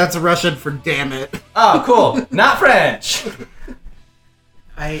 That's Russian for damn it. Oh, cool. Not French.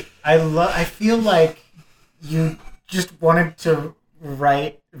 I feel like you just wanted to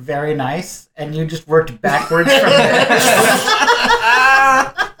write very nice and you just worked backwards from there.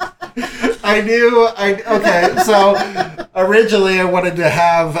 Okay, so originally I wanted to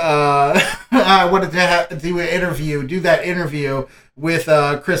have do that interview with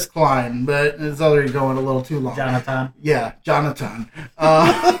Chris Klein, but it's already going a little too long. Jonathan. Yeah, Jonathan.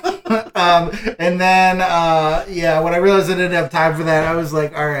 And then when I realized I didn't have time for that, I was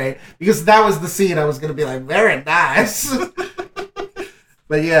like, all right, because that was the scene I was gonna be like, very nice.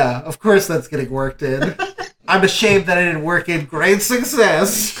 But yeah, of course that's getting worked in. I'm ashamed that I didn't work in. Great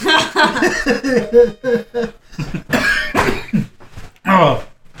success. Oh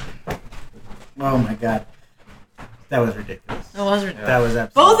my god. That was ridiculous. That was ridiculous. That was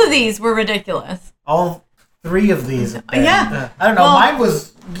absolutely. Both of these were ridiculous. All 3 of these. have been- Yeah. I don't know. Well- Mine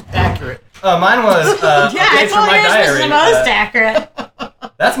was accurate. Mine was Yeah, I page from told my yours was diary. the most accurate.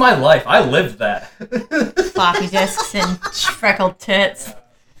 That's my life. I lived that. Floppy disks and freckled tits.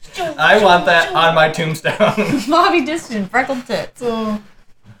 I want that on my tombstone. Floppy disks and freckled tits. So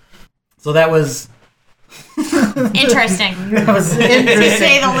that was Interesting. interesting. To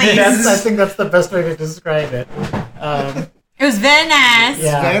say the least. Yes, I think that's the best way to describe it. It was very nice.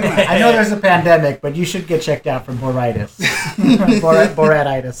 Yeah, Very nice. I know there's a pandemic, but you should get checked out for boritis.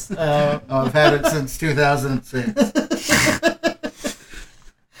 Boratitis. I've had it since 2006.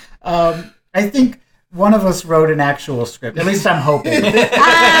 I think one of us wrote an actual script. At least I'm hoping.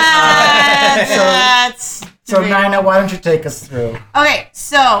 That's So, Nina, why don't you take us through? Okay,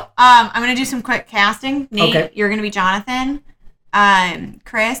 so I'm gonna do some quick casting. Nate, Okay. you're gonna be Jonathan.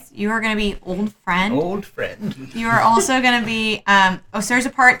 Chris, you are gonna be old friend. Old friend. You are also gonna be so there's a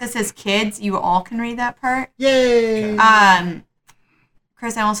part that says kids. You all can read that part. Yay!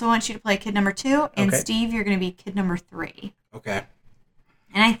 Chris, I also want you to play kid number 2, and Okay. Steve, you're gonna be kid number 3. Okay.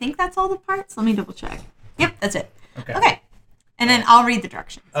 And I think that's all the parts. Let me double check. Yep, that's it. Okay. Okay. And then I'll read the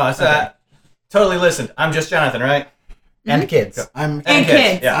directions. Oh, so totally listened. I'm just Jonathan, right? And kids. I'm And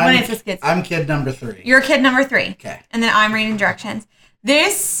kids. yeah. When it says kids. I'm kid number 3. You're kid number 3. Okay. And then I'm reading directions.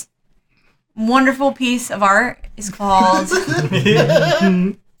 This wonderful piece of art is called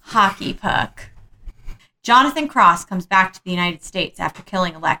Hockey Puck. Jonathan Cross comes back to the United States after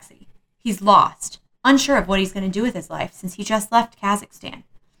killing Alexei. He's lost, unsure of what he's going to do with his life since he just left Kazakhstan.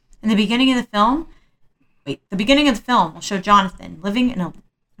 In the beginning of the film, will show Jonathan living in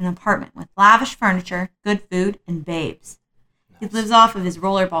an apartment with lavish furniture, good food, and babes. He lives off of his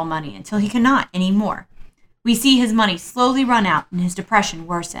rollerball money until he cannot anymore. We see his money slowly run out and his depression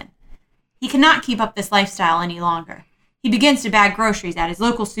worsen. He cannot keep up this lifestyle any longer. He begins to bag groceries at his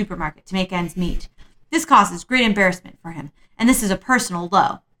local supermarket to make ends meet. This causes great embarrassment for him, and this is a personal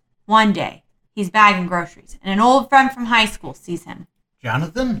low. One day, he's bagging groceries, and an old friend from high school sees him.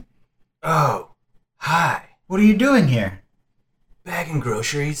 Jonathan, Oh, hi. what are you doing here? Bagging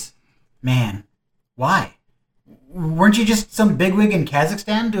groceries? Man, why? Weren't you just some bigwig in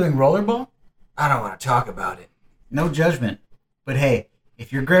Kazakhstan doing rollerball? I don't want to talk about it. No judgment. But hey,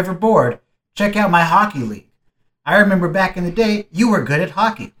 if you're ever bored, check out my hockey league. I remember back in the day, you were good at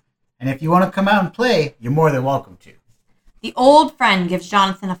hockey. And if you want to come out and play, you're more than welcome to. The old friend gives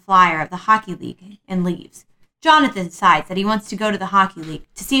Jonathan a flyer of the hockey league and leaves. Jonathan decides that he wants to go to the hockey league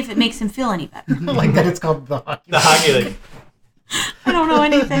to see if it makes him feel any better. I like that it's called the hockey The hockey league. I don't know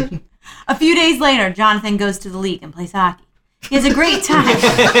anything. A few days later, Jonathan goes to the league and plays hockey. He has a great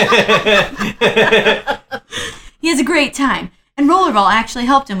time. And rollerball actually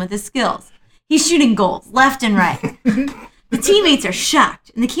helped him with his skills. He's shooting goals left and right. The teammates are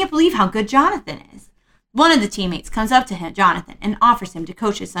shocked, and they can't believe how good Jonathan is. One of the teammates comes up to Jonathan and offers him to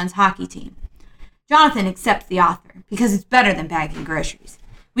coach his son's hockey team. Jonathan accepts the offer because it's better than bagging groceries.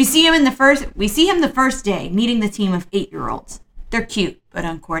 We see him the first day meeting the team of 8-year-olds. They're cute but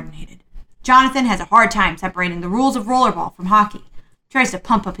uncoordinated. Jonathan has a hard time separating the rules of rollerball from hockey. Tries to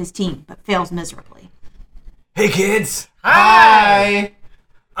pump up his team but fails miserably. Hey, kids. Hi.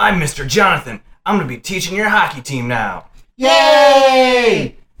 I'm Mr. Jonathan. I'm going to be teaching your hockey team now.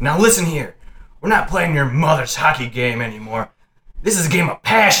 Yay! Now listen here. We're not playing your mother's hockey game anymore. This is a game of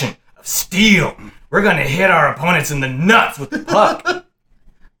passion, of steel. We're going to hit our opponents in the nuts with the puck.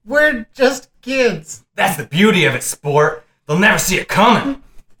 We're just kids. That's the beauty of it, sport. They'll never see it coming.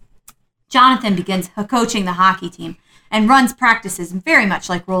 Jonathan begins coaching the hockey team and runs practices very much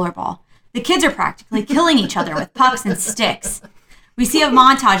like rollerball. The kids are practically killing each other with pucks and sticks. We see a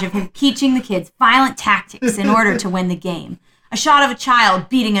montage of him teaching the kids violent tactics in order to win the game. A shot of a child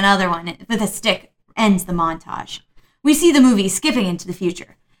beating another one with a stick ends the montage. We see the movie skipping into the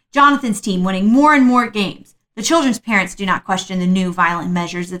future. Jonathan's team winning more and more games. The children's parents do not question the new violent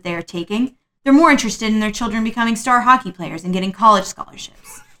measures that they are taking. They're more interested in their children becoming star hockey players and getting college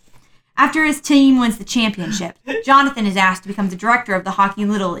scholarships. After his team wins the championship, Jonathan is asked to become the director of the Hockey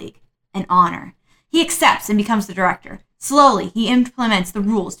Little League, an honor. He accepts and becomes the director. Slowly, he implements the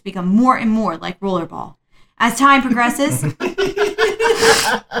rules to become more and more like rollerball. As time progresses,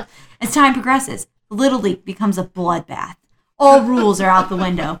 the Little League becomes a bloodbath. All rules are out the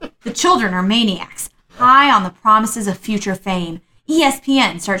window. The children are maniacs, high on the promises of future fame.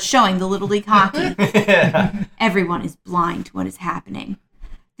 ESPN starts showing the Little League hockey. Everyone is blind to what is happening.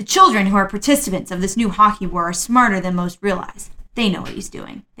 The children who are participants of this new hockey war are smarter than most realize. They know what he's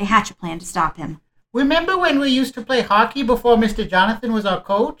doing. They hatch a plan to stop him. Remember when we used to play hockey before Mr. Jonathan was our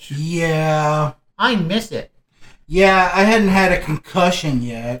coach? Yeah. I miss it. Yeah, I hadn't had a concussion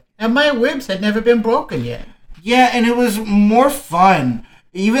yet. And my ribs had never been broken yet. Yeah, and it was more fun.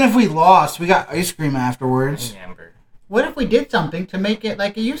 Even if we lost, we got ice cream afterwards. Amber. What if we did something to make it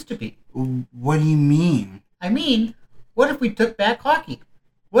like it used to be? What do you mean? I mean, what if we took back hockey?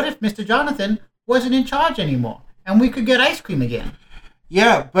 What if Mr. Jonathan wasn't in charge anymore and we could get ice cream again?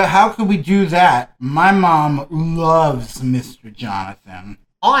 Yeah, but how could we do that? My mom loves Mr. Jonathan.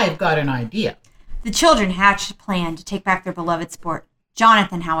 I've got an idea. The children hatched a plan to take back their beloved sport.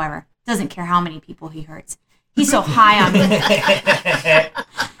 Jonathan, however, doesn't care how many people he hurts. He's so high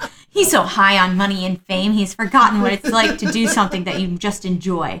on money and fame, he's forgotten what it's like to do something that you just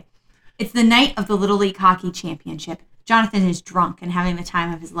enjoy. It's the night of the Little League Hockey Championship. Jonathan is drunk and having the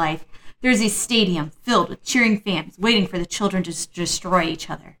time of his life. There's a stadium filled with cheering fans waiting for the children to destroy each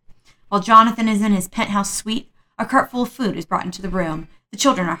other. While Jonathan is in his penthouse suite, a cart full of food is brought into the room. The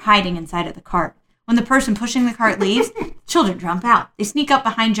children are hiding inside of the cart. When the person pushing the cart leaves, the children jump out. They sneak up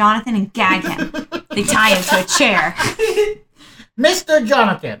behind Jonathan and gag him. They tie him to a chair. Mr.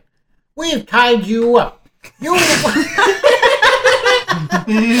 Jonathan, we've tied you up. You've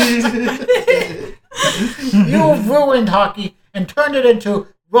ruined hockey and turned it into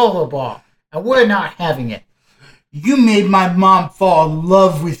rollerball, and we're not having it. You made my mom fall in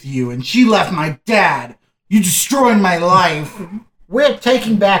love with you, and she left my dad. You destroyed my life. We're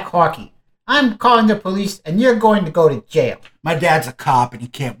taking back hockey. I'm calling the police, and you're going to go to jail. My dad's a cop, and he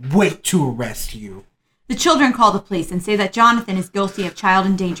can't wait to arrest you. The children call the police and say that Jonathan is guilty of child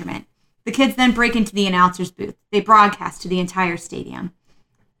endangerment. The kids then break into the announcer's booth. They broadcast to the entire stadium.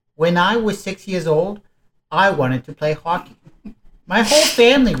 When I was 6 years old, I wanted to play hockey. My whole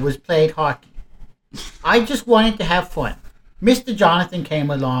family was played hockey. I just wanted to have fun. Mr. Jonathan came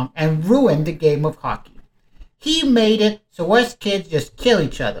along and ruined the game of hockey. He made it so us kids just kill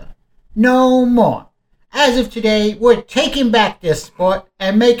each other. No more. As of today, we're taking back this sport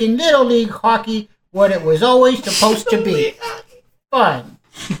and making Little League hockey what it was always supposed to be. Fun.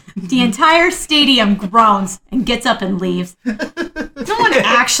 The entire stadium groans and gets up and leaves. No one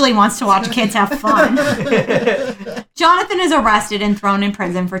actually wants to watch kids have fun. Jonathan is arrested and thrown in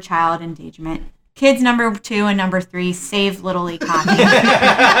prison for child endangerment. Kids number 2 and number 3 save Little League hockey.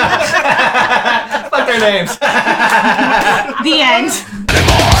 Fuck their names. The end.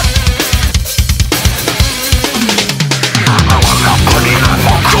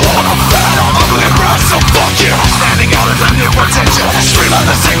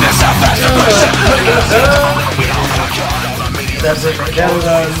 That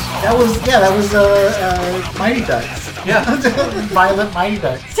was Mighty Ducks. Yeah. Violent Mighty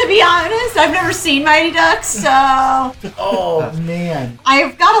Ducks. To be honest, I've never seen Mighty Ducks, so Oh man.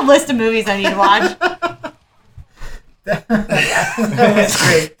 I've got a list of movies I need to watch. That was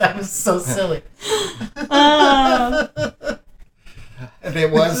great. That was so silly. And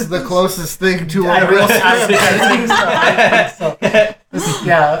it was the closest thing to I a really real I think so.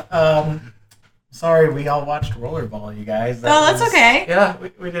 Yeah. Sorry, we all watched Rollerball, you guys. That's okay. Yeah,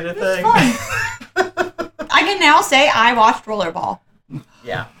 we did a thing. I can now say I watched Rollerball,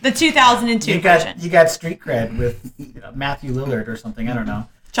 Yeah. the 2002 version. You got street cred with Matthew Lillard or something. I don't know.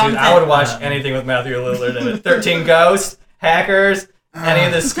 Dude, I would watch anything with Matthew Lillard in it. 13 Ghosts, Hackers, any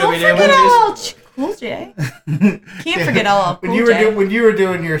of the Don't Scooby-Doo forget movies. LL Cool J. Can't forget LL Cool J. When you were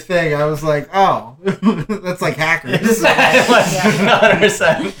doing your thing, I was like, oh, that's like Hackers.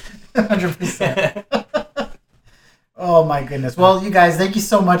 100%. 100%. Oh my goodness. Well, you guys, thank you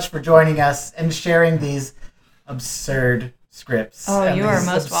so much for joining us and sharing these absurd scripts. Oh, and you are these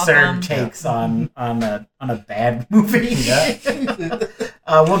most absurd welcome. takes on a bad movie.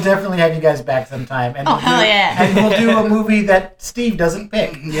 We'll definitely have you guys back sometime. And Oh, hell yeah. And we'll do a movie that Steve doesn't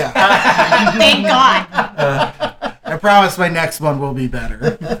pick. Yeah. Thank God. I promise my next one will be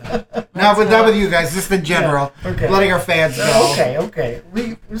better. Not with you guys, just in general. Yeah, okay. Letting our fans know. Okay.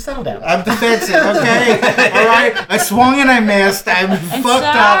 We settle down. I'm defensive, okay? All right. I swung and I missed. I'm fucked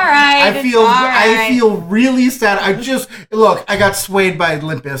up. alright, I feel it's alright. I feel really sad. I got swayed by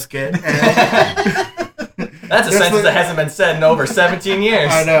Limp Bizkit. That's a sentence that hasn't been said in over 17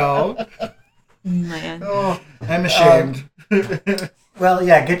 years. I know. Man. Oh, I'm ashamed. Well,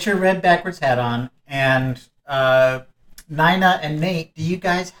 yeah, get your red backwards hat on. And Nina and Nate, do you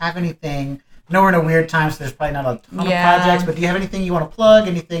guys have anything? I know we're in a weird time, so there's probably not a ton of projects, but do you have anything you want to plug?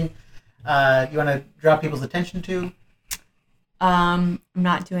 Anything you want to draw people's attention to? I'm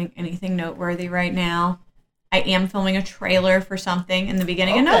not doing anything noteworthy right now. I am filming a trailer for something in the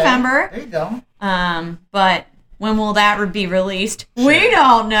beginning of November. There you go. But when will that be released? We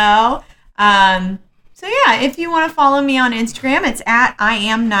don't know. So yeah, if you want to follow me on Instagram, it's at I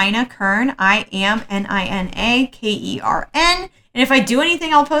am Nina Kern. I am NinaKern. And if I do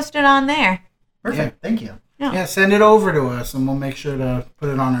anything, I'll post it on there. Perfect. Thank you. Yeah, send it over to us, and we'll make sure to put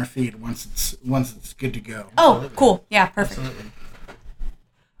it on our feed once it's good to go. Oh, cool. Yeah, perfect. Absolutely.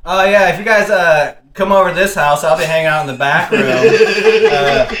 Oh, yeah, if you guys come over to this house, I'll be hanging out in the back room.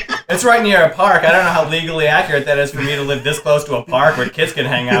 It's right near a park. I don't know how legally accurate that is for me to live this close to a park where kids can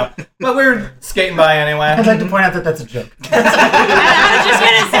hang out. But we're skating by anyway. I'd like to point out that that's a joke. I was just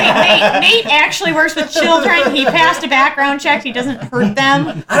going to say, Nate actually works with children. He passed a background check. He doesn't hurt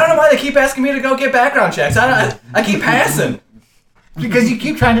them. I don't know why they keep asking me to go get background checks. I keep passing. Because you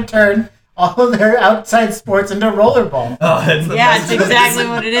keep trying to turn all of their outside sports into rollerball. Oh, it's the Yeah, best. it's exactly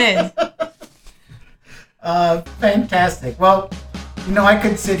what it is. Fantastic. Well, I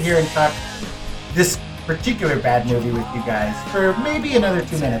could sit here and talk this particular bad movie with you guys for maybe another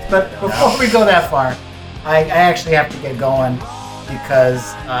 2 minutes. But before we go that far, I actually have to get going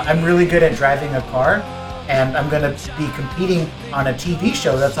because I'm really good at driving a car, and I'm going to be competing on a TV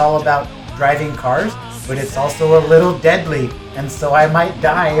show that's all about driving cars, but it's also a little deadly, and so I might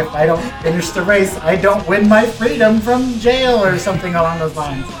die if I don't finish the race. I don't win my freedom from jail or something along those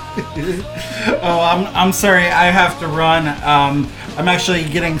lines. I'm sorry, I have to run. I'm actually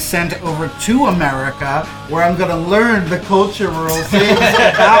getting sent over to America, where I'm gonna learn the cultural things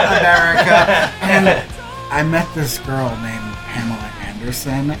about America. And I met this girl named Pamela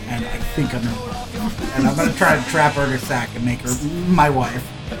Anderson, and I think I'm in love. And I'm gonna try to trap her in a sack and make her my wife.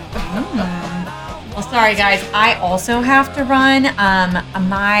 Well, sorry guys, I also have to run.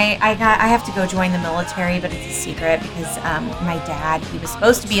 I have to go join the military, but it's a secret because my dad, he was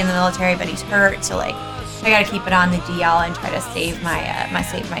supposed to be in the military, but he's hurt. So like, I got to keep it on the DL and try to save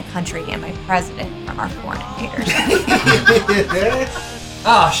my country and my president from our foreign invaders.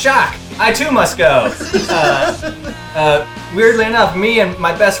 Oh, shock! I too must go. Weirdly enough, me and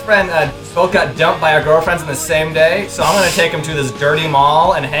my best friend both got dumped by our girlfriends in the same day, so I'm gonna take him to this dirty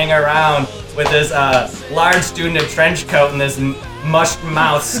mall and hang around with this large dude in a trench coat and this mushed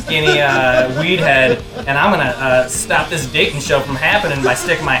mouth, skinny weed head, and I'm gonna stop this dating show from happening by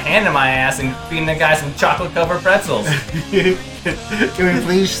sticking my hand in my ass and feeding the guy some chocolate-covered pretzels. Can we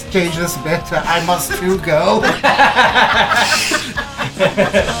please change this bit to I must too go?